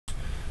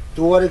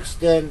to what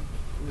extent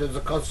does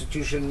the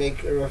Constitution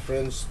make a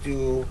reference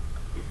to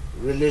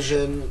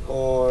religion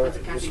or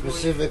a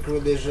specific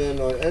religion,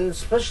 or and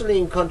especially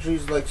in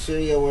countries like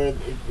Syria where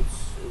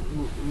it's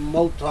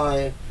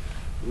multi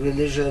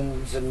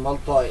religions and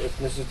multi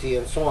ethnicity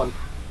and so on.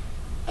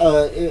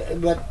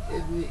 But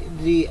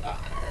the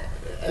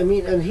I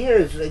mean, and here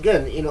is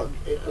again,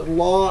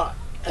 law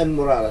and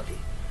morality,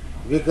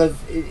 because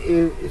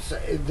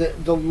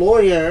the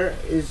lawyer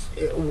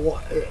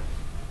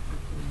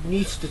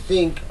needs to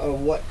think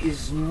of what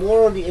is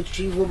morally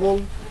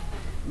achievable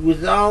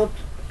without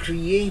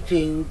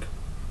creating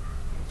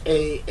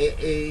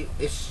a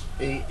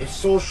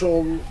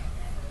social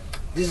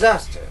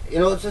disaster.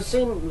 It's the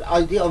same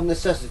idea of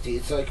necessity.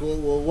 It's like,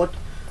 well,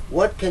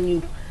 what can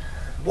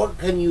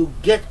you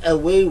get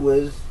away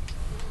with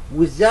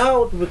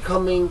without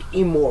becoming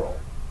immoral?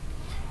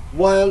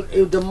 While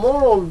if the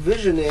moral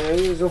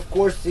visionary is, of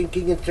course,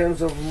 thinking in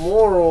terms of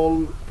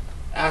moral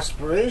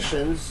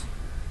aspirations,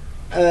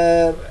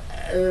 and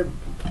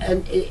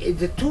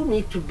the two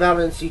need to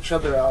balance each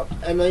other out.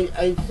 And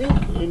I think,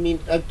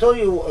 I'll tell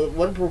you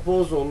one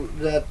proposal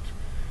that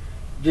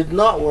did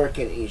not work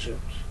in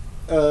Egypt.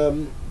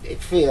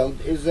 It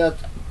failed. Is that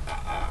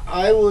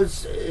I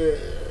was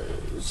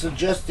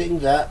suggesting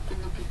that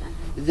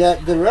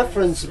the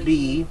reference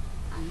be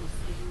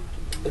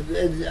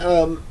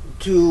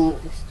to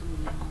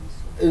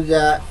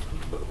that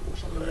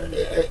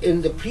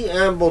in the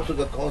preamble to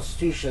the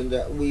Constitution,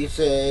 that we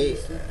say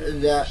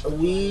that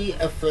we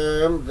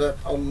affirm that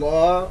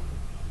Allah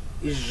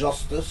is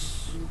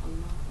justice,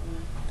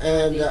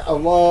 and that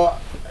Allah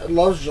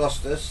loves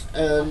justice,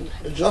 and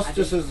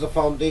justice is the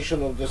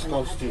foundation of this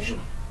Constitution.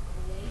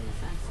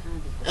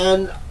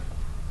 And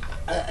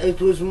it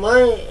was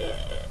my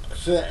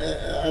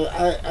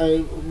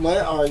my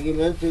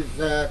argument is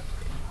that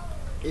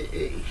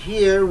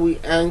here we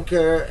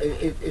anchor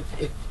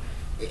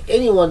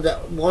anyone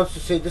that wants to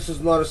say this is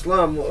not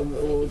Islam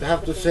would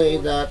have to say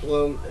that,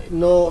 well,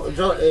 no,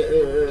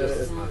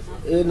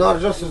 not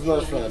justice,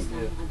 not Islam.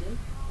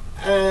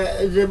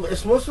 The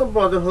Muslim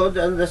Brotherhood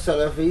and the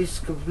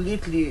Salafis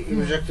completely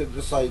rejected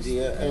this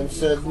idea and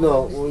said,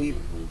 no,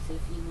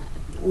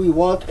 we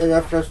want a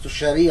reference to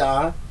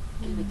Sharia,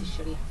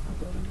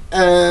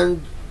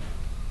 and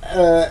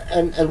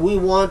we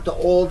want the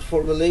old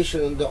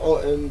formulation in the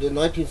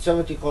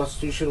 1970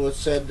 Constitution, which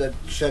said that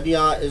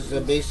Sharia is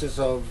the basis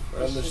of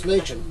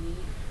legislation.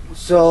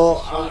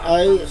 So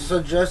I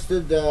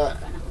suggested that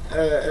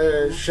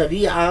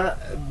Sharia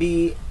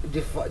be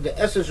the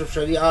essence of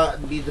Sharia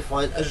be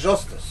defined as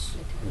justice.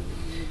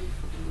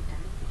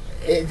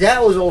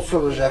 That was also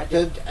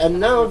rejected, and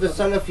now the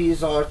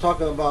Salafis are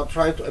talking about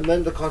trying to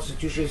amend the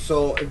Constitution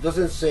so it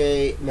doesn't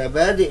say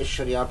Mabadi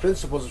al-Sharia,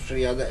 principles of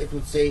Sharia, that it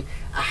would say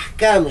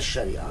Ahkam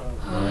al-Sharia.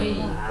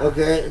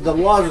 Okay, the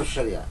laws of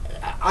Sharia.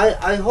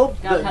 I hope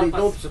that they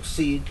don't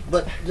succeed,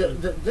 but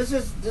this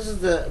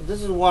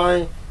is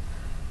why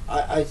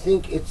I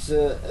think it's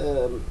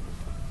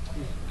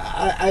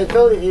I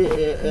tell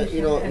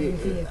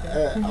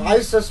I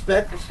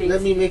suspect.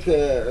 Let me make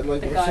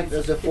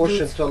as a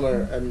fortune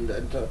teller, and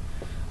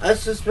I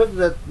suspect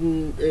that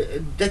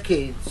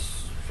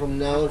decades from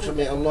now,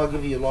 may Allah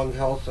give you long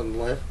health and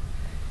life,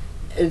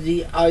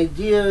 the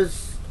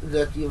ideas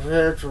that you've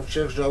heard from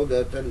Sheikh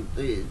Jawdat and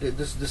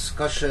this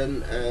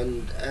discussion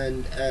and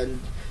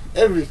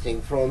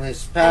everything from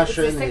his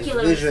passion, his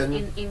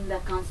vision. In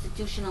the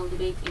constitutional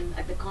debate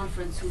at the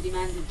conference who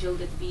demanded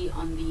Jawdat be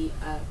on the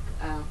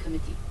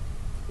committee.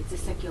 It's a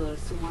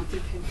secularists who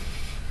wanted him.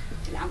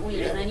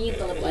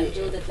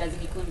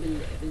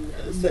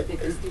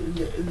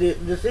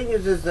 The thing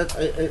is that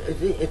I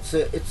think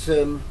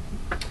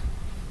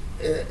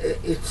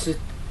it's a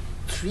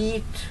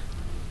treat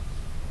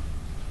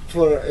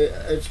for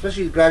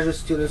especially graduate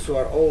students who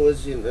are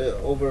always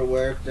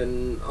overworked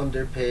and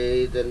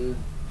underpaid and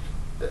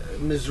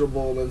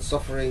miserable and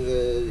suffering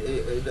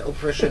the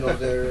oppression of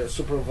their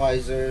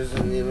supervisors,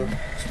 and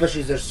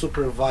especially their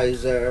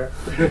supervisor.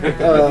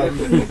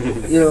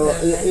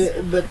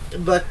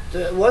 But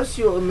once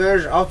you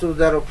emerge out of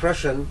that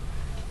oppression,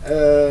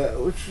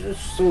 which is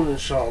soon,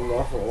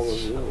 inshallah, for all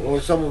of you,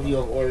 or some of you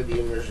have already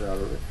emerged out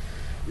of it.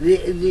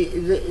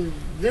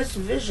 This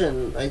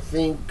vision, I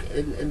think,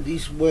 and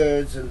these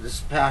words and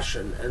this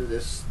passion and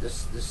this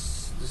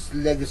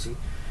legacy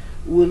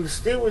will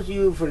stay with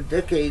you for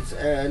decades,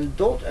 and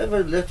don't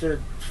ever let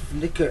it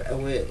flicker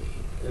away.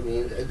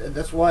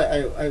 That's why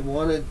I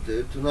wanted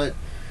tonight.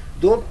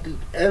 Don't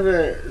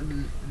ever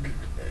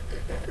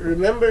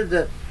remember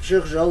that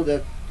Sheikh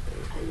Jawdat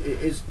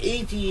is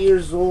 80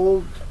 years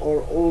old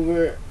or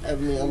over.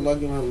 Allah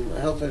give him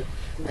health,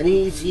 and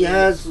he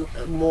has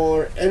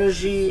more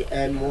energy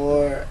and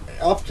more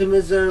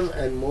optimism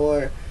and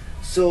more.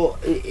 So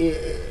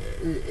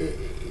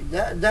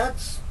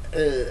that's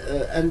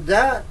and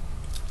that.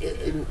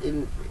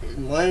 In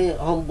my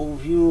humble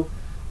view,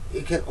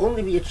 it can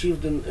only be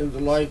achieved in the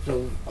light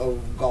of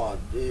God.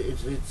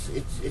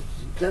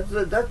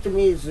 That to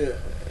me is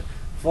a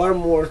far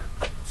more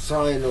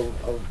sign of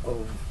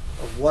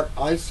what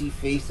I see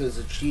faith as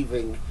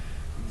achieving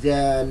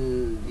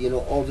than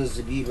all the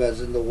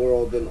zabibas in the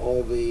world and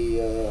all the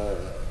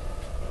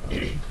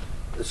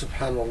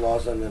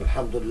subhanallahs and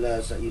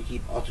alhamdulillahs that you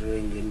keep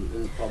uttering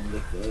in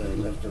public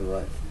left and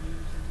right.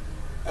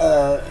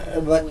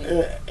 But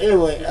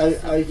anyway,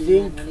 I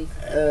think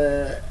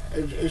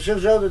Sheikh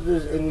Jawdat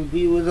will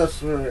be with us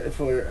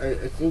for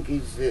I think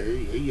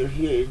you're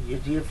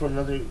here for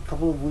another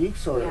couple of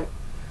weeks, or yeah.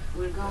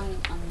 We're going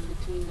on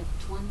between the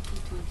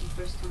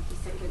 21st,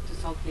 22nd to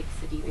Salt Lake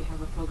City. They have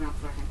a program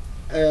for him.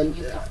 And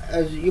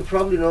as you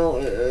probably know,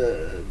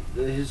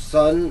 his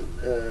son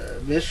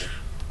Bish,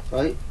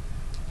 right,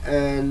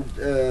 and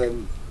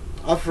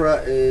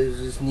Afra is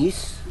his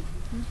niece.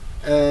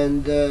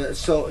 And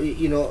so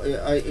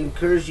I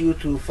encourage you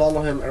to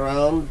follow him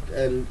around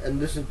and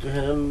listen to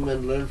him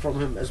and learn from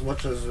him as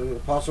much as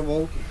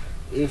possible.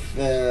 I've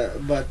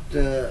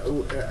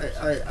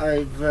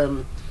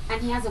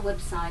and he has a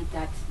website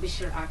that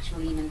Bishr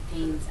actually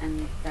maintains,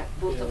 and that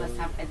both of us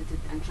have edited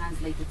and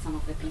translated some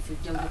of the pieces.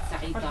 Jawdat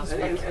and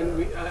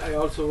I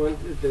also want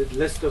the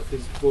list of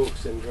his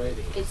books and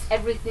writing. It's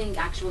everything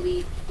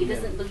actually. He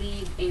doesn't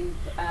believe in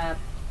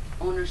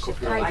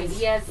ownership of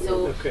ideas,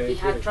 so he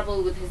had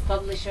trouble with his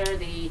publisher.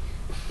 They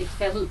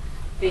fell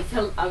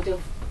out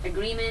of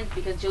agreement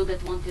because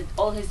Jawdat wanted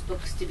all his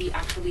books to be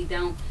actually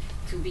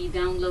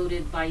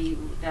downloaded by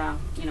the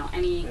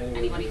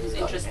anybody who's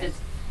interested.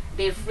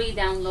 They're free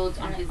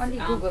downloads on his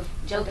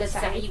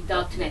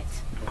jawdatsaeed.net,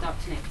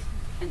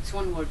 and it's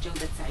one word,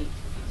 Jawdat Saeed,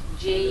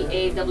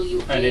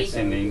 JAWA. And it's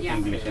in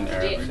English and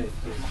Arabic.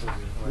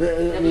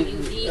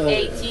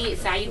 WDAT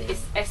Saeed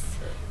is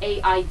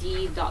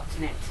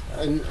SAID.net.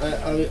 And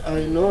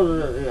I know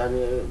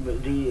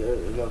دي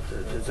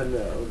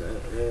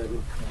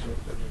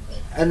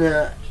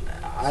أنا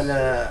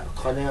على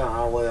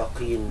قناعة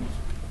ويقين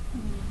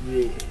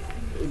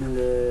بأن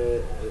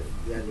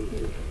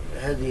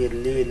هذه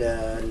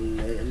الليلة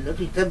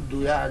التي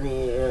تبدو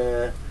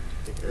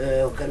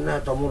وكأنها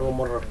تمر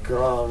مر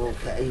الكرام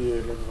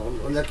كأي،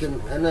 ولكن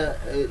أنا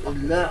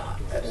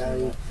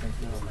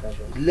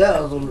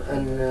لا أظن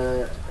أن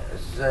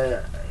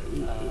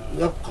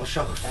يبقى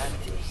شخص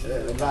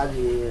بعد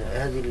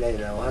هذه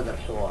الليلة وهذا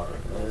الحوار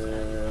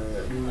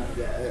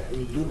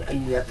بدون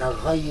أن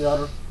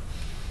يتغير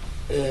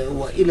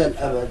وإلى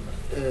الأبد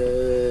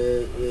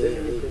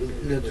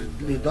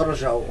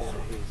لدرجة أو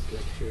أخرى.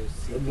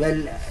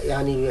 بل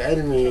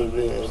بعلمي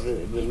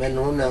بمن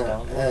هنا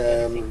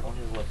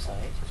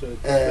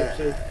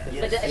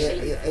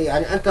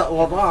أنت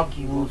وضعت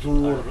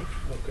بذور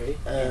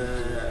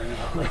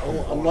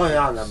الله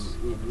يعلم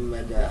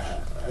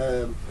مداها.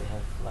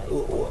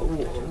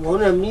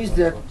 وهنا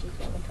ميزة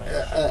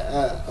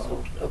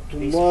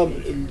الطلاب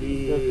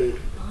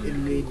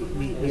اللي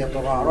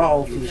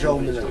بيترعرعوا في جو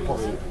من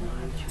الحرية،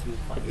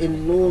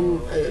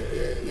 إنهم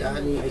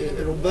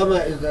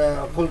ربما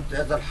إذا قلت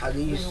هذا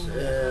الحديث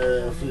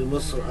في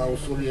مصر أو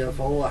سوريا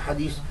فهو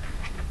حديث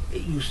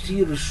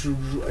يثير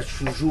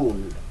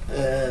الشجون.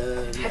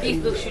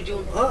 حديث ذو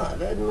شجون.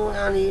 لأنه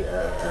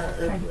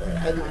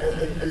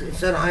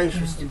الإنسان عايش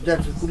في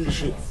استبداد في كل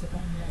شيء،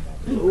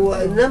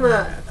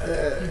 وإنما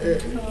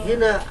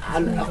هنا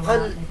على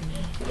الأقل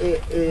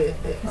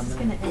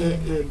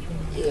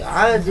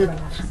إعادة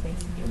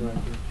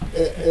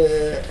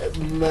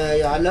ما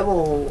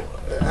يعلمه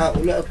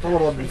هؤلاء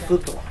الطلبة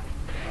بالفطرة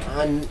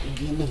عن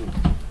دينهم.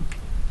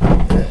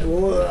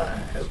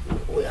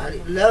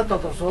 لا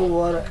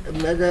تتصور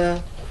مدى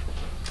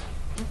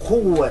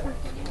قوة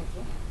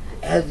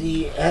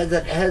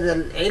هذا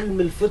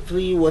العلم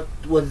الفطري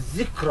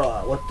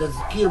والذكرى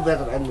والتذكير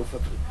بهذا العلم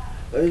الفطري.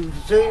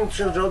 Saying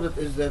Sheikh Jawdat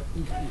is that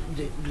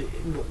the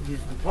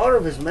part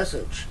of his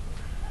message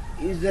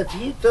is that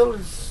he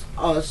tells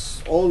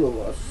us, all of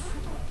us,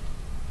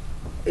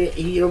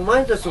 he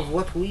reminds us of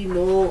what we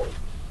know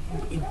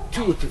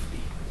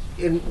intuitively.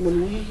 And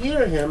when we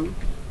hear him,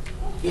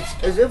 it's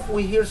as if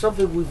we hear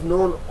something we've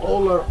known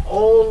all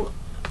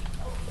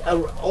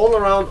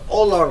around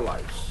all our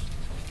lives.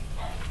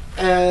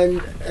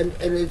 And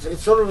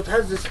it's sort of, it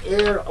has this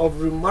air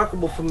of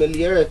remarkable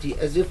familiarity,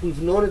 as if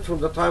we've known it from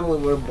the time we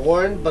were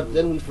born, but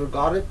then we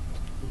forgot it,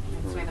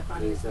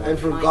 and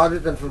forgot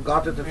it, and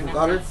forgot it, and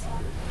forgot it.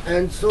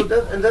 And so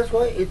that's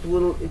why it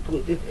will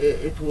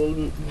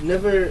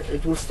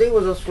stay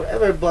with us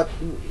forever. But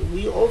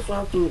we also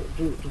have to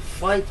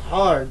fight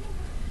hard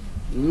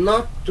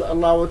not to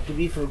allow it to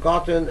be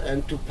forgotten,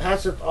 and to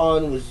pass it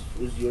on with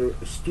your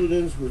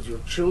students, with your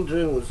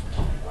children, with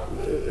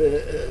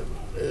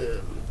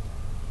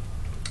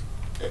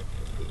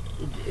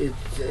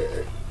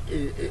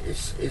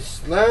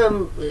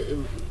Islam.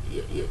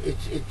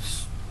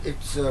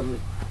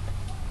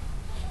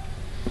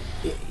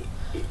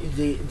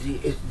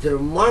 The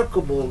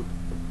remarkable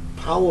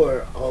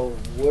power of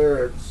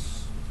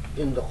words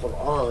in the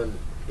Quran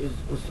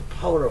was the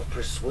power of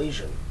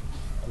persuasion.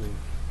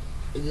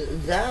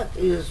 That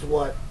is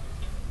what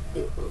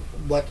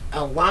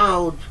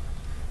allowed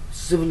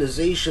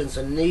civilizations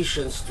and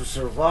nations to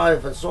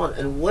survive and so on.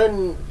 And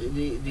when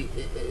the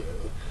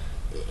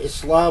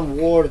Islam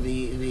wore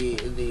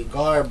the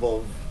garb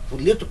of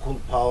political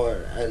power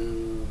and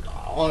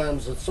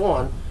arms and so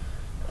on.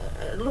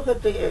 Look at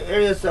the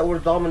areas that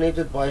were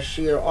dominated by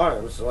sheer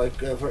arms, like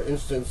for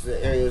instance the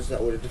areas that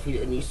were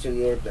defeated in Eastern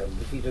Europe that were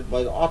defeated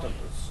by the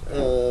Ottomans.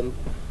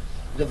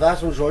 The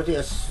vast majority,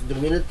 as the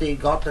minute they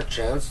got the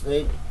chance,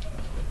 they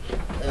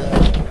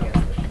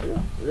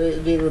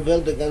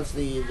rebelled against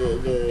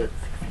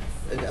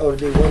or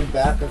they went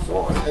back and so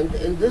on.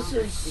 And this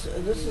is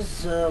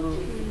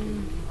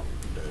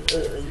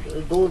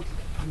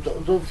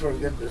don't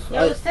forget this.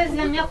 يا أستاذ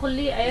لم يقل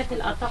لي آيات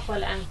الأطاق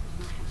والآن.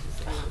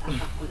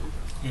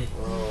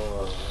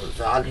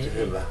 زعلت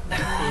هبة.